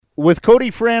With Cody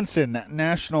Franson,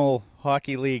 National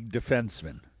Hockey League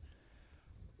defenseman.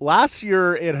 Last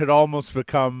year, it had almost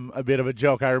become a bit of a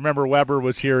joke. I remember Weber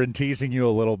was here and teasing you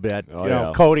a little bit. Oh,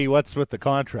 yeah. Cody, what's with the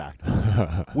contract?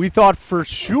 We thought for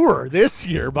sure this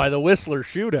year by the Whistler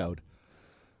shootout,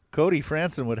 Cody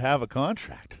Franson would have a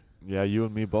contract. Yeah, you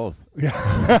and me both.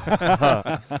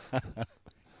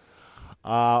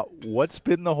 What's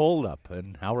been the holdup,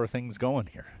 and how are things going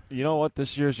here? You know what?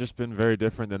 This year's just been very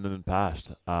different than in the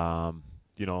past. I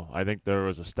think there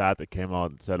was a stat that came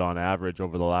out and said on average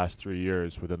over the last 3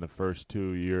 years, within the first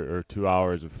 2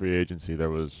 hours of free agency, there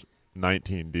was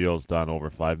 19 deals done over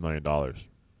 $5 million.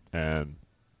 And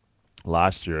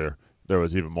last year there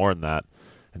was even more than that,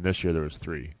 and this year there was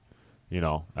 3.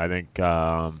 I think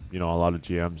a lot of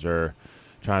GMs are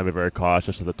trying to be very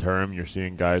cautious of the term. You're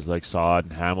seeing guys like Saad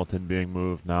and Hamilton being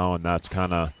moved now, and that's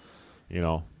kind of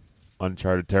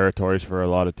uncharted territories for a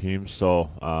lot of teams. So,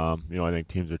 I think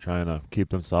teams are trying to keep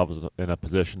themselves in a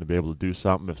position to be able to do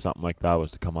something if something like that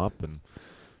was to come up, and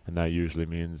that usually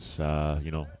means,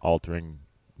 altering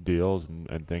deals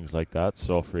and things like that.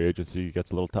 So free agency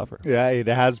gets a little tougher. Yeah, it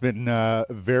has been a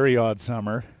very odd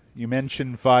summer. You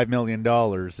mentioned $5 million.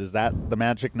 Is that the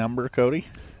magic number, Cody?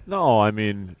 No, I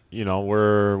mean,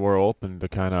 we're open to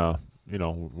kind of,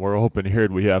 we're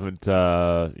open-eared. We haven't,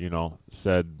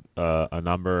 said a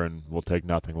number and we'll take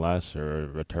nothing less,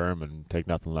 or a term and take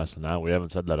nothing less than that. We haven't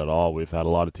said that at all. We've had a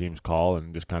lot of teams call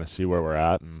and just kind of see where we're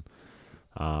at, and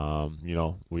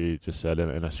we just said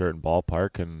in a certain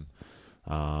ballpark, and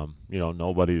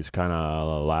nobody's kind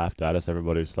of laughed at us.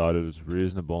 Everybody's thought it was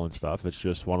reasonable and stuff. It's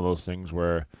just one of those things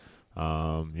where a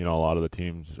lot of the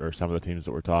teams, or some of the teams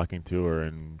that we're talking to, are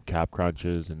in cap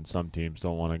crunches, and some teams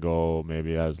don't want to go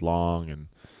maybe as long, and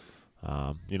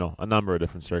a number of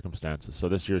different circumstances. So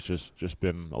this year's just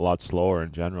been a lot slower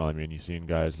in general. I mean, you've seen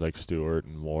guys like Stewart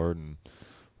and Ward, and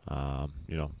a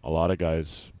lot of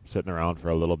guys sitting around for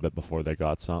a little bit before they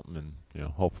got something, and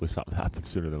hopefully something happens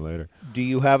sooner than later. Do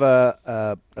you have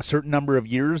a certain number of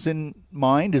years in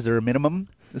mind? Is there a minimum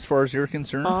as far as you're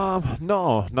concerned?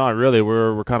 No, not really.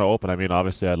 We're kind of open. I mean,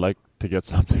 obviously, I'd like to get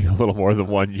something a little more than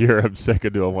 1 year. I'm sick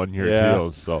of doing 1 year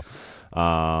deals. So,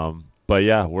 but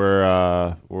yeah,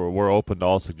 we're open to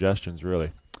all suggestions,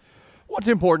 really. What's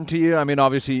important to you? I mean,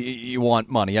 obviously, you want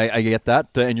money. I get that,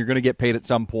 and you're going to get paid at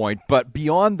some point. But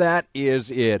beyond that, is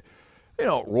it,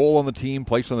 role on the team,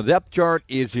 place on the depth chart?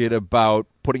 Is it about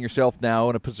putting yourself now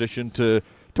in a position to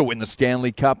win the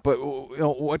Stanley Cup? But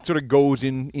what sort of goes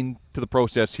into the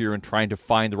process here and trying to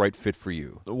find the right fit for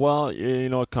you? Well,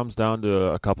 it comes down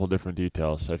to a couple of different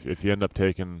details. If you end up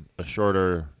taking a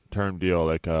shorter term deal,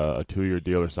 like a 2-year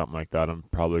deal or something like that, I'm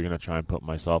probably going to try and put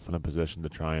myself in a position to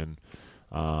try and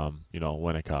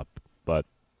win a cup. But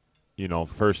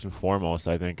first and foremost,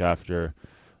 I think after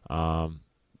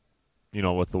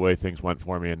with the way things went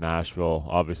for me in Nashville,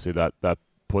 obviously that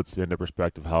puts into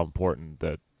perspective how important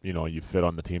that you fit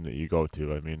on the team that you go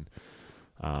to. I mean,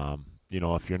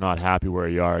 if you're not happy where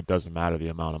you are, it doesn't matter the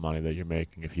amount of money that you're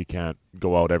making. If you can't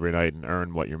go out every night and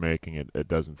earn what you're making, it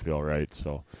doesn't feel right.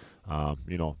 So,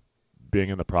 being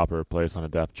in the proper place on a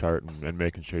depth chart and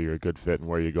making sure you're a good fit and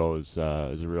where you go is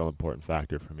a real important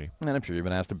factor for me. And I'm sure you've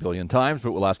been asked a billion times,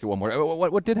 but we'll ask you one more.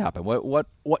 What did happen? What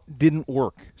didn't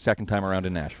work second time around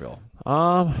in Nashville?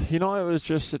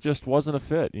 It just wasn't a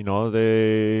fit.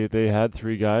 They had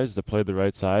 3 guys that played the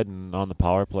right side and on the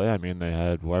power play. I mean, they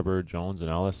had Weber, Jones, and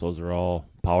Ellis. Those are all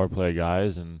power play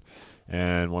guys, and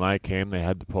when I came, they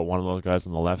had to put one of those guys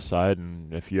on the left side.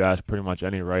 And if you ask pretty much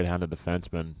any right-handed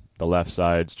defenseman, the left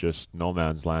side's just no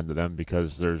man's land to them,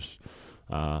 because there's,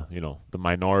 the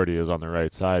minority is on the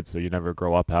right side, so you never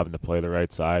grow up having to play the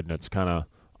right side, and it's kind of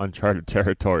uncharted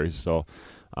territories. So,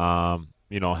 having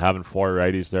 4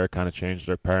 righties there kind of changed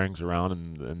their pairings around,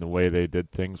 and the way they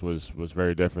did things was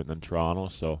very different than Toronto.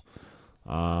 So,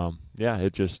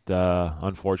 it just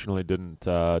unfortunately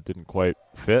didn't quite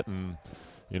fit, and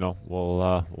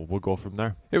we'll go from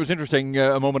there. It was interesting.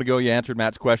 A moment ago, you answered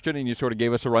Matt's question, and you sort of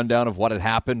gave us a rundown of what had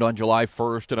happened on July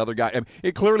 1st and other guys.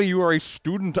 Clearly, you are a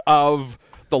student of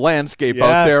the landscape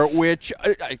out there, which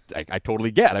I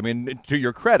totally get. I mean, to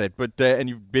your credit, but and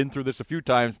you've been through this a few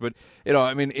times. But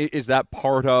is that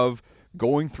part of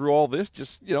going through all this?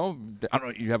 Just I don't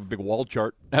know. You have a big wall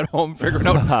chart at home, figuring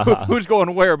out who's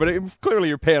going where. But clearly,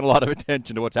 you're paying a lot of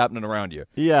attention to what's happening around you.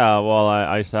 Yeah. Well,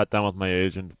 I sat down with my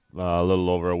agent a little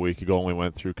over a week ago, and we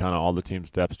went through kind of all the teams'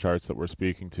 depth charts that we're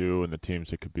speaking to, and the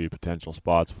teams that could be potential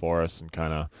spots for us, and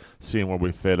kind of seeing where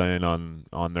we fit in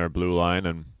on their blue line,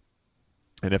 and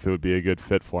if it would be a good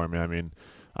fit for me. I mean,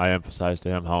 I emphasized to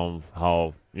him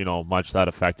how much that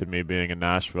affected me being in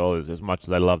Nashville. As much as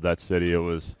I love that city, it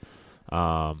was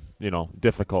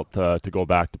difficult to go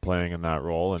back to playing in that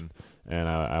role, and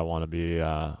I want to be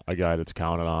a guy that's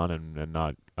counted on and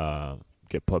not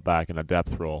get put back in a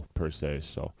depth role per se.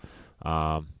 So,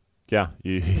 yeah,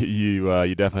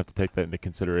 you definitely have to take that into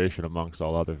consideration amongst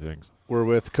all other things. We're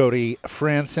with Cody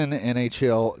Franson,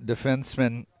 NHL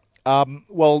defenseman.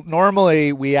 Well,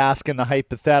 normally we ask in the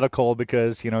hypothetical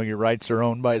because, your rights are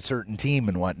owned by a certain team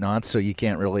and whatnot, so you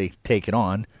can't really take it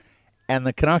on. And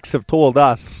the Canucks have told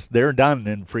us they're done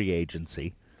in free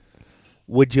agency.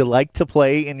 Would you like to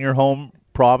play in your home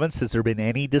province? Has there been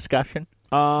any discussion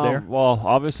there? Well,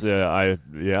 obviously, I'd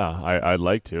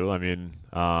like to. I mean,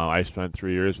 I spent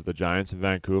 3 years with the Giants in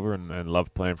Vancouver and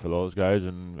loved playing for those guys,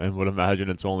 and would imagine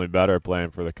it's only better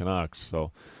playing for the Canucks.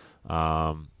 So,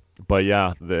 but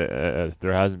yeah, there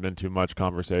hasn't been too much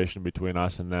conversation between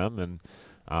us and them, and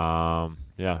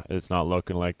yeah, it's not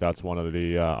looking like that's one of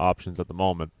the options at the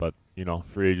moment. But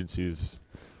free agencies,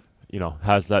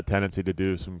 has that tendency to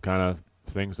do some kind of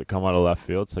things that come out of left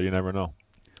field, so you never know.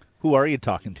 Who are you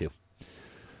talking to?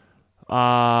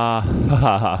 I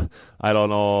don't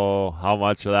know how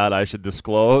much of that I should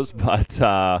disclose,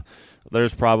 but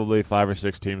there's probably 5 or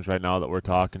 6 teams right now that we're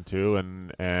talking to,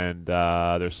 and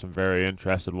there's some very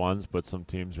interested ones, but some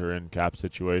teams are in cap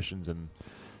situations, and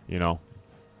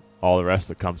all the rest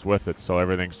that comes with it. So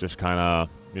everything's just kind of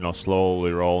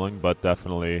slowly rolling, but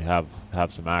definitely have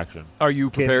some action. Are you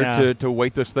prepared to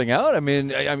wait this thing out? I mean,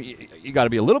 you got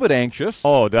to be a little bit anxious.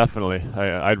 Oh, definitely.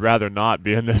 I'd rather not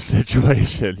be in this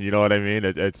situation. You know what I mean?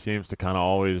 It seems to kind of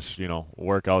always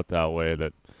work out that way.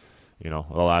 That the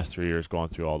last 3 years going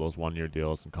through all those 1-year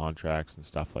deals and contracts and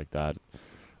stuff like that.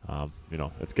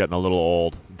 It's getting a little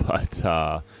old,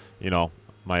 but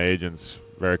my agent's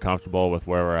very comfortable with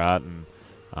where we're at, and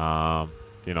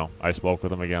I spoke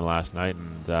with him again last night,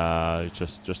 and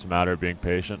it's just a matter of being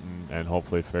patient and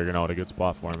hopefully figuring out a good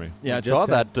spot for me. Yeah, I saw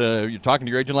that you're talking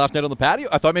to your agent last night on the patio.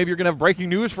 I thought maybe you're going to have breaking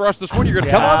news for us this morning. You're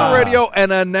going to come on the radio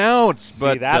and announce. See,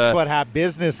 but that's what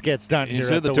business gets done here. You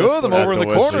said the two of them over in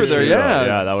the corner there, yeah.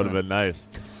 Yeah, that would have been nice.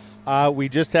 We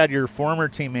just had your former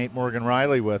teammate Morgan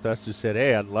Riley with us, who said,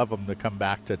 "Hey, I'd love him to come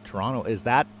back to Toronto." Is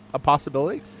that a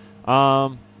possibility?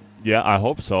 Yeah, I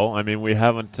hope so. I mean, we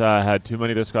haven't had too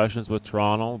many discussions with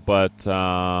Toronto, but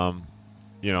I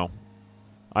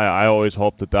always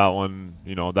hope that one,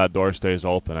 that door stays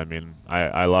open. I mean,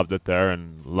 I loved it there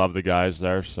and love the guys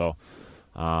there. So,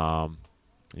 I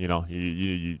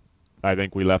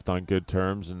think we left on good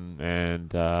terms,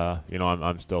 and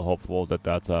I'm still hopeful that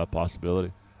that's a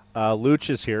possibility. Luch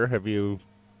is here. Have you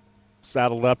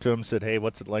saddled up to him, said, "Hey,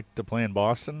 what's it like to play in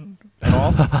Boston at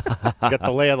all?" Get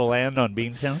the lay of the land on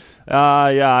Beantown?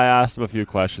 Yeah, I asked him a few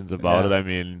questions about it. I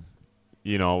mean,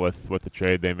 with the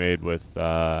trade they made with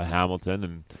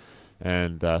Hamilton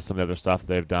and some of the other stuff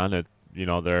they've done,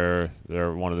 they're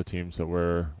one of the teams that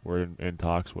we're in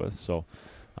talks with. So,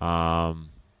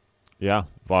 yeah,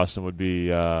 Boston would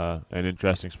be an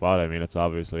interesting spot. I mean, it's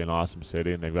obviously an awesome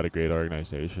city, and they've got a great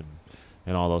organization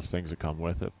and all those things that come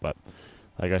with it. But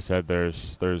like I said,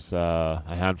 there's a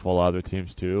handful of other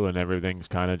teams too, and everything's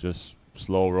kind of just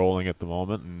slow rolling at the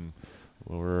moment, and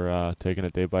we're taking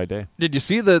it day by day. Did you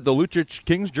see the Lucic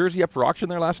Kings jersey up for auction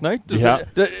there last night? Does yeah.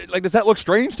 Does that look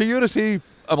strange to you to see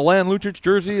a Milan Lucic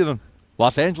jersey in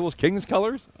Los Angeles Kings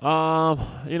colors? You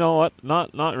know what?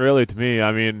 Not really to me.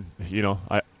 I mean,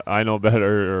 I know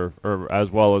better or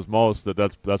as well as most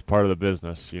that's part of the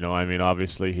business. I mean,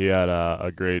 obviously he had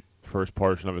a great first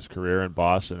portion of his career in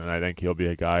Boston, and I think he'll be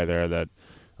a guy there that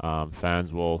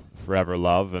fans will forever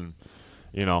love. And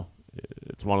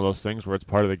it's one of those things where it's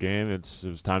part of the game. It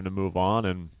was time to move on,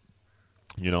 and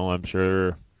I'm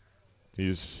sure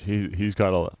he's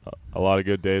got a lot of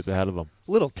good days ahead of him.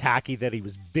 A little tacky that he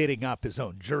was bidding up his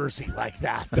own jersey like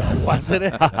that, though, wasn't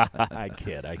it? I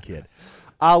kid.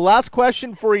 Last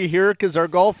question for you here, because our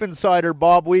golf insider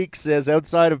Bob Weeks says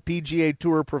outside of PGA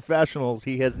Tour professionals,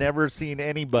 he has never seen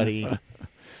anybody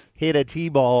hit a tee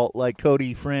ball like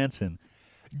Cody Franson.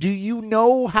 Do you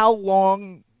know how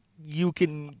long you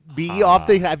can be off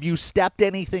the? Have you stepped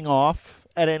anything off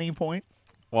at any point?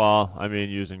 Well, I mean,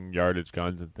 using yardage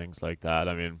guns and things like that.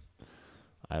 I mean,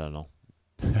 I don't know.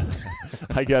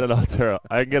 I get it out there.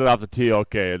 I can get it off the tee.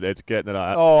 Okay, it's getting it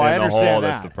out. I understand the hole, that.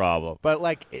 That's the problem.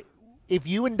 But if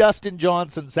you and Dustin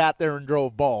Johnson sat there and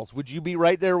drove balls, would you be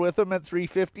right there with him at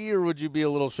 350, or would you be a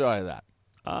little shy of that?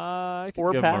 I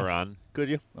could give him a run. Could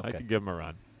you? Okay. I could give him a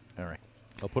run. All right.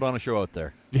 I'll put on a show out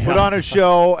there. Put on a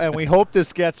show, and we hope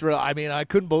this gets real. I mean, I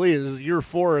couldn't believe this is year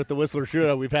 4 at the Whistler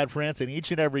Shootout. We've had Franson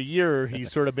each and every year.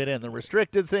 He's sort of been in the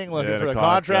restricted thing, looking for the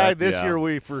contract. This year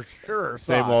we for sure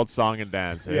Same old song and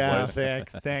dance. Yeah,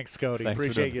 thanks, Cody.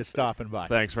 Appreciate you stopping by.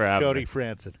 Thanks for having Cody me.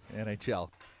 Franson, NHL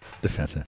defenseman.